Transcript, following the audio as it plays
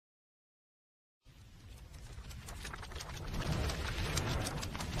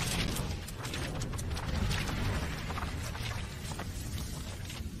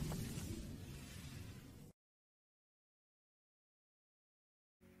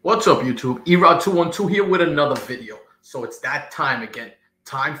What's up, YouTube? Erod212 here with another video. So it's that time again.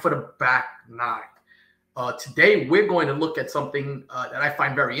 Time for the back nine. Today, we're going to look at something that I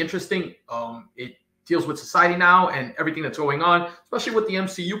find very interesting. It deals with society now and everything that's going on, especially with the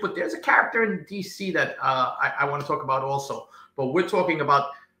MCU. But there's a character in DC that I want to talk about also. But we're talking about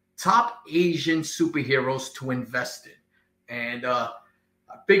top Asian superheroes to invest in. And a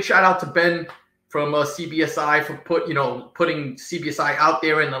big shout out to Ben from CBSI for putting CBSI out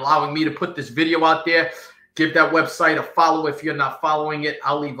there and allowing me to put this video out there. Give that website a follow if you're not following it.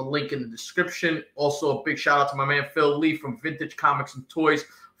 I'll leave a link in the description. Also, a big shout out to my man Phil Lee from Vintage Comics and Toys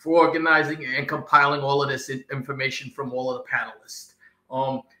for organizing and compiling all of this information from all of the panelists.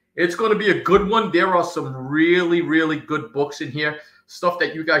 It's going to be a good one. There are some really, really good books in here. Stuff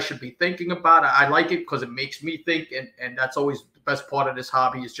that you guys should be thinking about. I like it because it makes me think, and that's always the best part of this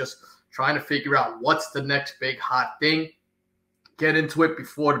hobby is just trying to figure out what's the next big hot thing. Get into it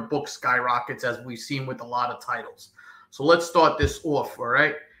before the book skyrockets, as we've seen with a lot of titles. So let's start this off, all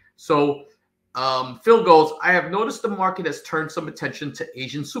right? So Phil goes, I have noticed the market has turned some attention to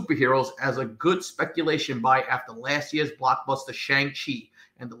Asian superheroes as a good speculation buy after last year's blockbuster Shang-Chi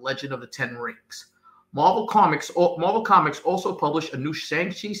and the Legend of the Ten Rings. Marvel Comics also published a new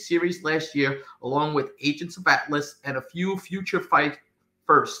Shang-Chi series last year, along with Agents of Atlas and a few Future Fight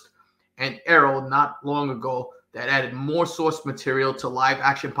First and Arrow not long ago that added more source material to live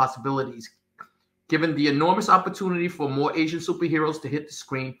action possibilities. Given the enormous opportunity for more Asian superheroes to hit the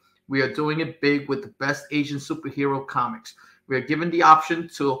screen, we are doing it big with the best Asian superhero comics. We are given the option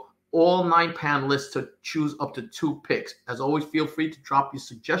to all 9 panelists to choose up to 2 picks. As always, feel free to drop your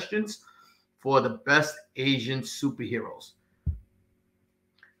suggestions for the best Asian superheroes.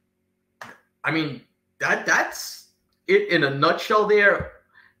 I mean, that's it in a nutshell there.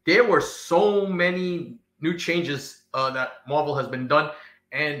 There were so many new changes that Marvel has been done.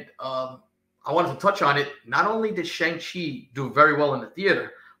 And I wanted to touch on it. Not only did Shang-Chi do very well in the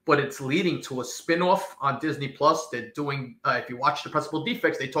theater, but it's leading to a spin-off on Disney+. They're doing, if you watch the Principal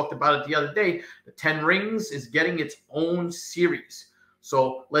Defects, they talked about it the other day. The Ten Rings is getting its own series.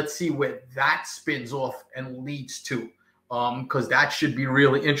 So let's see where that spins off and leads to, because that should be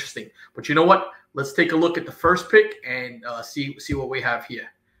really interesting. But you know what? Let's take a look at the first pick and see what we have here.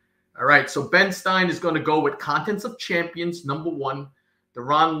 All right, so Ben Stein is going to go with Contents of Champions, #1, the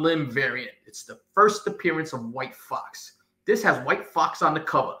Ron Lim variant. It's the first appearance of White Fox. This has White Fox on the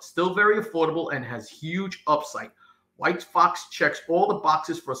cover, still very affordable and has huge upside. White Fox checks all the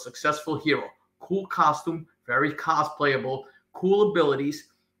boxes for a successful hero. Cool costume, very cosplayable, cool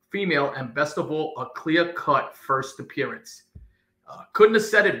abilities, female, and best of all, a clear-cut first appearance. Couldn't have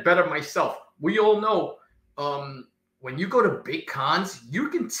said it better myself. We all know when you go to big cons, you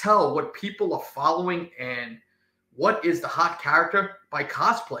can tell what people are following and what is the hot character by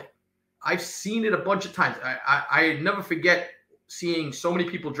cosplay. I've seen it a bunch of times. I never forget seeing so many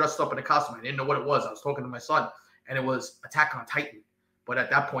people dressed up in a costume. I didn't know what it was. I was talking to my son, and it was Attack on Titan. But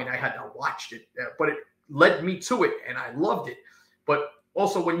at that point, I had not watched it. But it led me to it, and I loved it. But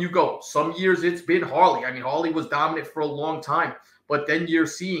also when you go, some years it's been Harley. I mean, Harley was dominant for a long time. But then you're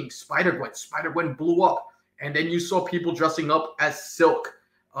seeing Spider-Gwen. Spider-Gwen blew up. And then you saw people dressing up as Silk.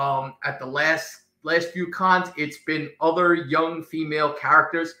 At the last few cons, it's been other young female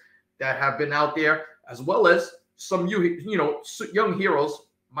characters that have been out there, as well as some young heroes,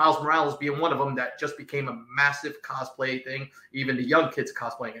 Miles Morales being one of them, that just became a massive cosplay thing. Even the young kids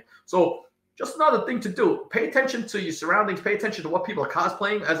cosplaying it. So just another thing to do. Pay attention to your surroundings. Pay attention to what people are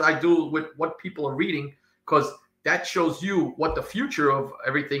cosplaying, as I do with what people are reading, because that shows you what the future of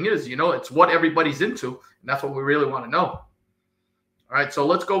everything is. You know, it's what everybody's into, and that's what we really want to know. All right, so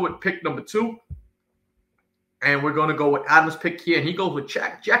let's go with pick #2. And we're going to go with Adam's pick here, and he goes with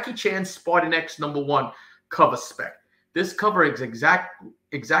Jackie Chan's Spartan X #1 cover spec. This cover is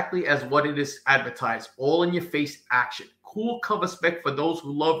exactly as what it is advertised, all-in-your-face action. Cool cover spec for those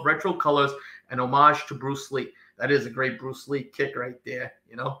who love retro colors and homage to Bruce Lee. That is a great Bruce Lee kick right there,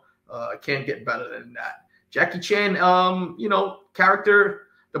 you know. Can't get better than that. Jackie Chan, character,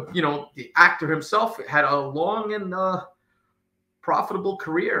 the actor himself had a long and profitable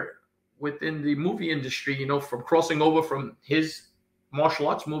career within the movie industry, from crossing over from his martial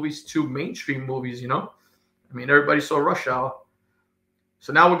arts movies to mainstream movies, I mean, everybody saw Rush Hour.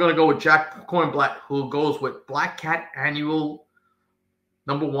 So now we're going to go with Jack Kornblatt, who goes with Black Cat Annual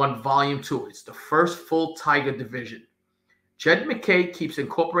 #1, Volume 2. It's the first full Tiger division. Jed McKay keeps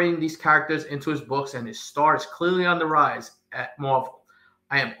incorporating these characters into his books, and his star is clearly on the rise at Marvel.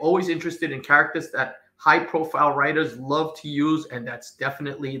 I am always interested in characters that high-profile writers love to use, and that's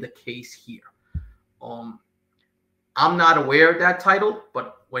definitely the case here. I'm not aware of that title,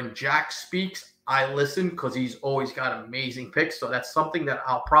 but when Jack speaks, I listen because he's always got amazing picks. So that's something that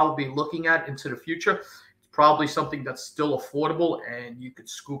I'll probably be looking at into the future. It's probably something that's still affordable and you could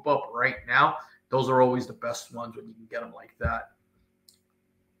scoop up right now. Those are always the best ones when you can get them like that.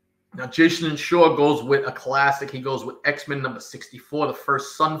 Now, Jason Shaw goes with a classic. He goes with X-Men number 64, the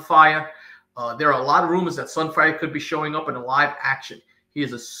first Sunfire. There are a lot of rumors that Sunfire could be showing up in a live action. He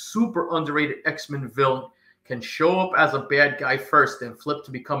is a super underrated X-Men villain. Can show up as a bad guy first and flip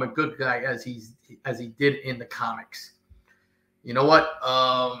to become a good guy as he did in the comics. You know what?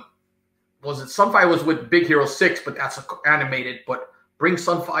 Was it Sunfire was with Big Hero 6, but that's animated. But bring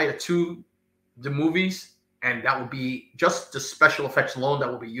Sunfire to the movies, and that would be just the special effects alone that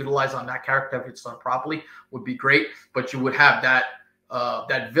will be utilized on that character if it's done properly would be great. But you would have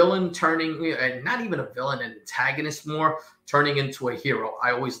that villain turning, and not even a villain, an antagonist more, turning into a hero.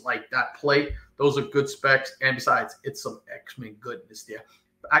 I always like that play. Those are good specs. And besides, it's some X-Men goodness there.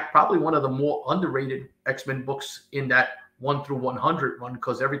 Probably one of the more underrated X-Men books in that 1 through 100 run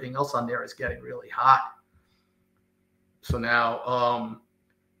because everything else on there is getting really hot. So now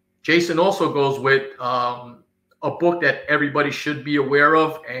Jason also goes with a book that everybody should be aware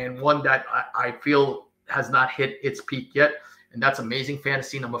of and one that I feel has not hit its peak yet. And that's Amazing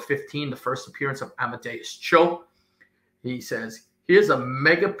Fantasy number 15, the first appearance of Amadeus Cho. He says, here's a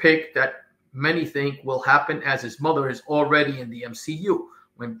mega pick that many think will happen as his mother is already in the MCU.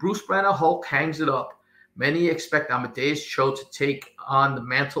 When Bruce Banner Hulk hangs it up, many expect Amadeus Cho to take on the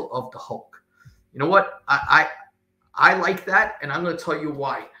mantle of the Hulk. You know what? I like that, and I'm going to tell you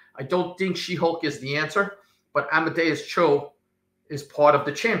why. I don't think She-Hulk is the answer, but Amadeus Cho is part of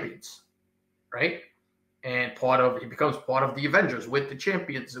the Champions, right? And he becomes part of the Avengers with the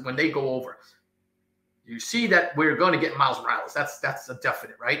Champions when they go over. You see that we're going to get Miles Morales. That's a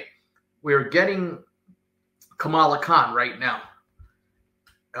definite, right? We're getting Kamala Khan right now.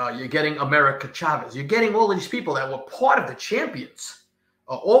 You're getting America Chavez. You're getting all of these people that were part of the Champions.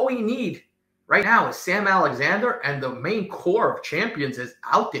 All we need right now is Sam Alexander, and the main core of Champions is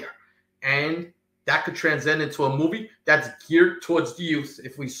out there. And that could transcend into a movie that's geared towards the youth.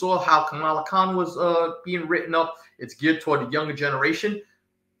 If we saw how Kamala Khan was being written up, it's geared toward the younger generation.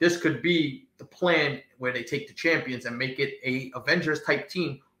 This could be the plan where they take the Champions and make it a Avengers-type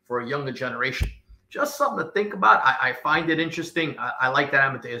team for a younger generation. Just something to think about. I find it interesting. I like that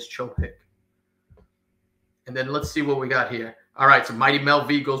Amadeus Cho pick. And then let's see what we got here. All right, so Mighty Mel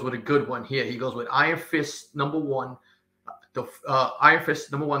V goes with a good one here. He goes with Iron Fist number 1. Iron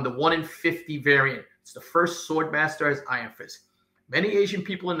Fist number 1, the 1 in 50 variant. It's the first Swordmaster as Iron Fist. Many Asian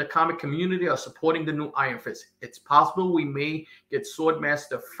people in the comic community are supporting the new Iron Fist. It's possible we may get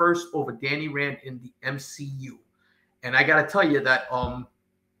Swordmaster first over Danny Rand in the MCU. And I got to tell you that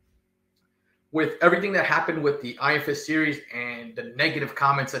with everything that happened with the Iron Fist series and the negative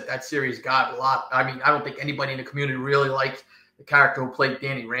comments that series got a lot, I mean, I don't think anybody in the community really liked the character who played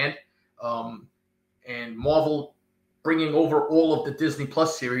Danny Rand. And Marvel bringing over all of the Disney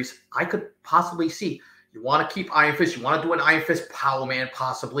Plus series, I could possibly see. You want to keep Iron Fist. You want to do an Iron Fist Power Man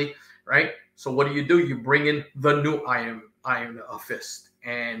possibly, right? So what do? You bring in the new Iron Fist.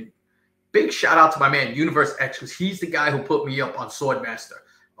 And big shout out to my man, Universe X, because he's the guy who put me up on Swordmaster.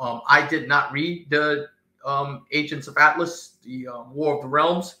 I did not read the Agents of Atlas, the War of the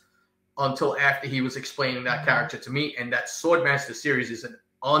Realms, until after he was explaining that character to me. And that Swordmaster series is an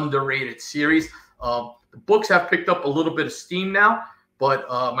underrated series. The books have picked up a little bit of steam now, but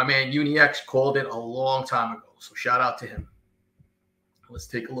my man UniX called it a long time ago. So shout out to him. Let's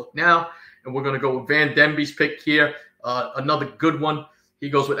take a look now. And we're going to go with Van Denby's pick here. Another good one. He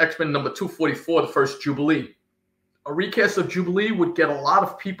goes with X-Men number 244, the first Jubilee. A recast of Jubilee would get a lot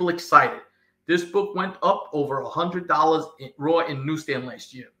of people excited. This book went up over $100 raw in newsstand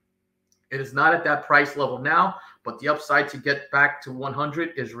last year. It is not at that price level now, but the upside to get back to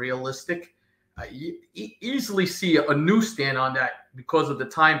 100 is realistic. You easily see a newsstand on that because of the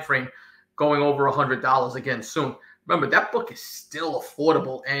time frame going over $100 again soon. Remember, that book is still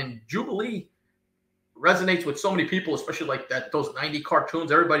affordable, and Jubilee resonates with so many people, especially like those 90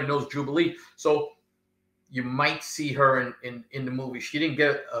 cartoons. Everybody knows Jubilee. So you might see her in the movie. She didn't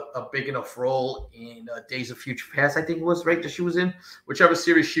get a big enough role in Days of Future Past, I think it was, right, that she was in. Whichever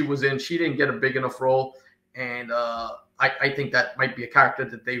series she was in, she didn't get a big enough role. And I think that might be a character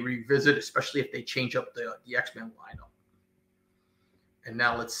that they revisit, especially if they change up the X-Men lineup. And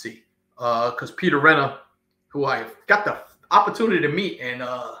now let's see. Because Peter Renner, who I got the opportunity to meet, and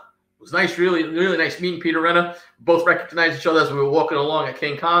it was nice, really, really nice meeting Peter Renner. We both recognized each other as we were walking along at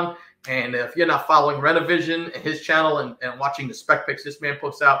King Kong. And if you're not following Renovision, his channel, and watching the spec picks this man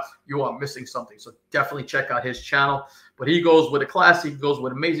puts out, you are missing something. So definitely check out his channel. But he goes with a classic. He goes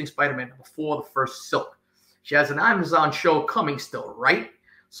with Amazing Spider-Man #4, The First Silk. She has an Amazon show coming still, right?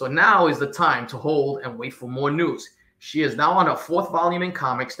 So now is the time to hold and wait for more news. She is now on her 4th volume in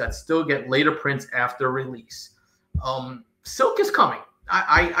comics that still get later prints after release. Silk is coming.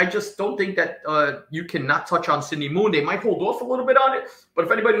 I just don't think that you cannot touch on Cindy Moon. They might hold off a little bit on it, but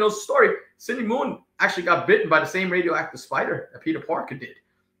if anybody knows the story, Cindy Moon actually got bitten by the same radioactive spider that Peter Parker did,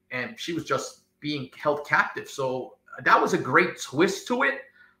 and she was just being held captive. So that was a great twist to it.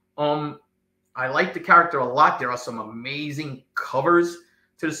 I like the character a lot. There are some amazing covers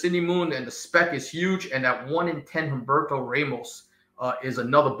to the Cindy Moon, and the spec is huge. And that 1 in 10 Humberto Ramos is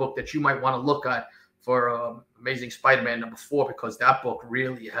another book that you might want to look at for Amazing Spider-Man #4, because that book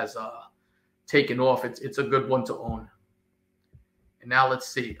really has taken off. It's a good one to own. And now let's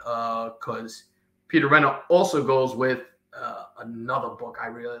see, because Peter Renner also goes with another book I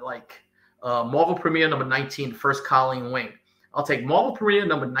really like. Marvel Premiere #19, First Colleen Wing. I'll take Marvel Premiere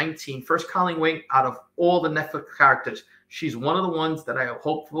 #19, First Colleen Wing, out of all the Netflix characters. She's one of the ones that I am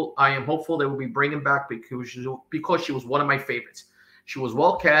hopeful they will be bringing back because she was one of my favorites. She was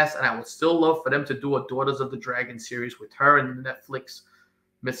well cast, and I would still love for them to do a Daughters of the Dragon series with her and Netflix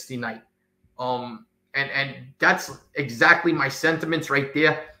Misty Knight. And that's exactly my sentiments right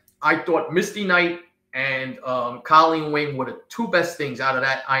there. I thought Misty Knight and Colleen Wing were the 2 best things out of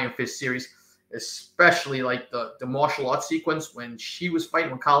that Iron Fist series, especially like the martial arts sequence when she was fighting,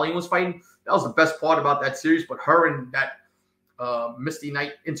 when Colleen was fighting. That was the best part about that series. But her and that Misty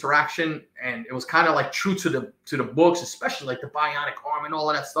Knight interaction, and it was kind of like true to the books, especially like the bionic arm and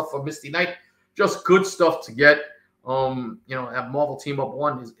all of that stuff for Misty Knight. Just good stuff to get. That Marvel Team Up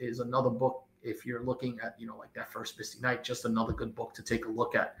 1 is another book if you're looking at like that first Misty Knight. Just another good book to take a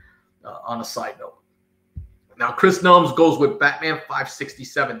look at on a side note. Now Chris Numbs goes with Batman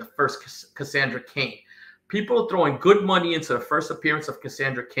 567, the first Cassandra Cain. People are throwing good money into the first appearance of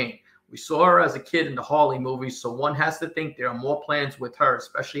Cassandra Cain. We saw her as a kid in the Harley movies, so one has to think there are more plans with her,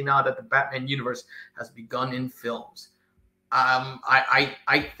 especially now that the Batman universe has begun in films.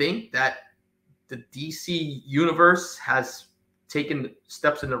 I think that the DC universe has taken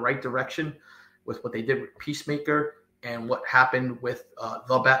steps in the right direction with what they did with Peacemaker and what happened with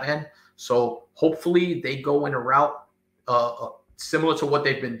the Batman. So hopefully they go in a route similar to what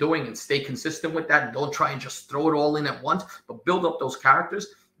they've been doing and stay consistent with that, and don't try and just throw it all in at once, but build up those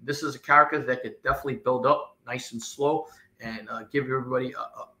characters. This is a character that could definitely build up nice and slow and give everybody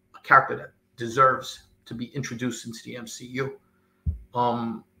a character that deserves to be introduced into the MCU.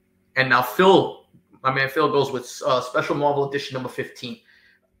 And now Phil, my man Phil, goes with Special Marvel Edition #15.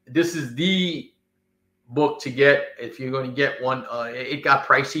 This is the book to get if you're going to get one. It got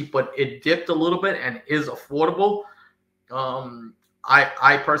pricey, but it dipped a little bit and is affordable.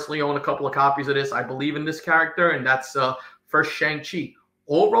 I personally own a couple of copies of this. I believe in this character, and that's first Shang-Chi.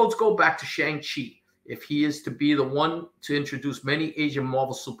 All roads go back to Shang-Chi if he is to be the one to introduce many Asian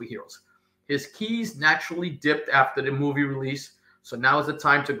Marvel superheroes. His keys naturally dipped after the movie release, so now is the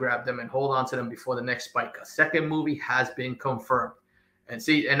time to grab them and hold on to them before the next spike. A second movie has been confirmed. And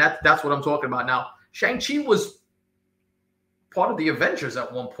see, and that's what I'm talking about now. Shang-Chi was part of the Avengers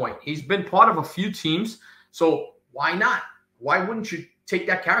at one point. He's been part of a few teams, so why not? Why wouldn't you take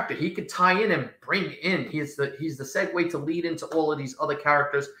that character? He could tie in and bring in. He's the segue to lead into all of these other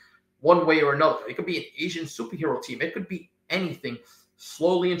characters one way or another. It could be an Asian superhero team. It could be anything.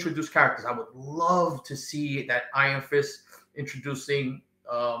 Slowly introduce characters. I would love to see that Iron Fist introducing,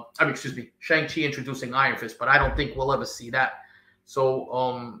 Shang-Chi introducing Iron Fist, but I don't think we'll ever see that.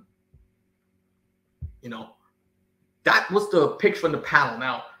 So, that was the picks from the panel.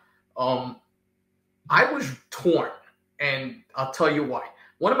 Now, I was torn. And I'll tell you why.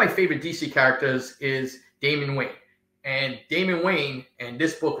 One of my favorite DC characters is Damian Wayne. And Damian Wayne, and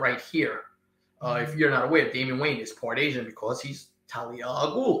this book right here, if you're not aware, Damian Wayne is part Asian because he's Talia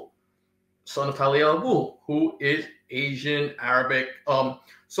al Ghul, son of Talia al Ghul, who is Asian, Arabic.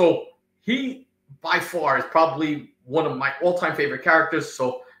 So he, by far, is probably one of my all-time favorite characters.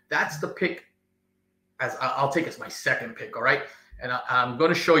 So that's the pick as I'll take as my second pick, all right? And I'm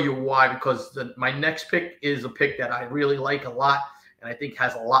going to show you why, because my next pick is a pick that I really like a lot and I think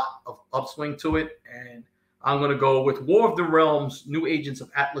has a lot of upswing to it. And I'm going to go with War of the Realms, New Agents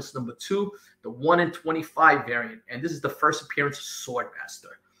of Atlas #2, the 1 in 25 variant. And this is the first appearance of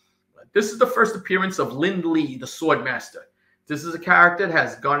Swordmaster. This is the first appearance of Lin Lee, the Swordmaster. This is a character that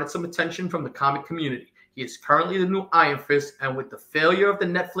has garnered some attention from the comic community. He is currently the new Iron Fist, and with the failure of the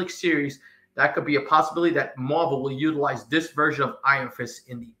Netflix series, that could be a possibility that Marvel will utilize this version of Iron Fist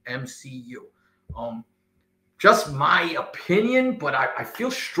in the MCU. Just my opinion, but I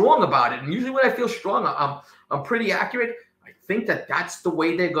feel strong about it. And usually when I feel strong, I'm pretty accurate. I think that that's the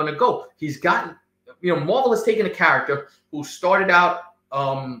way they're going to go. He's gotten, Marvel has taken a character who started out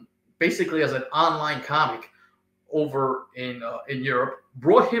basically as an online comic over in Europe,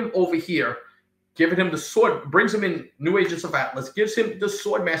 brought him over here, giving him the sword, brings him in New Agents of Atlas, gives him the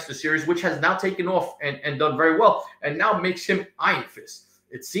Swordmaster series, which has now taken off and done very well, and now makes him Iron Fist.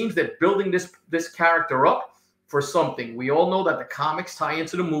 It seems that building this character up for something. We all know that the comics tie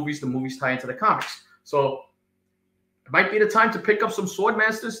into the movies tie into the comics. So it might be the time to pick up some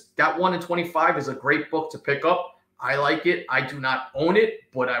Swordmasters. That 1 in 25 is a great book to pick up. I like it. I do not own it,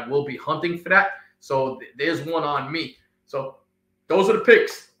 but I will be hunting for that. So there's one on me. So those are the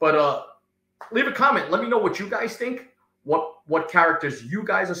picks. But leave a comment. Let me know what you guys think. What characters you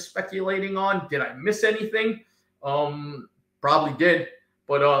guys are speculating on. Did I miss anything? Probably did.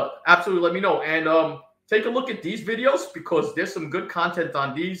 But absolutely let me know. And take a look at these videos because there's some good content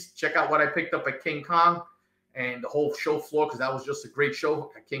on these. Check out what I picked up at King Kong and the whole show floor because that was just a great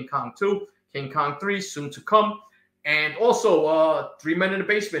show at King Kong 2. King Kong 3 soon to come. And also 3 Men in the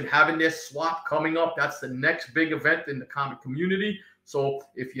Basement having their swap coming up. That's the next big event in the comic community. So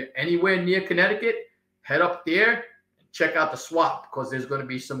if you're anywhere near Connecticut, head up there and check out the swap because there's going to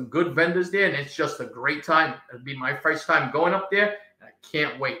be some good vendors there. And it's just a great time. It'll be my first time going up there. And I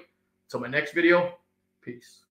can't wait. Till my next video. Peace.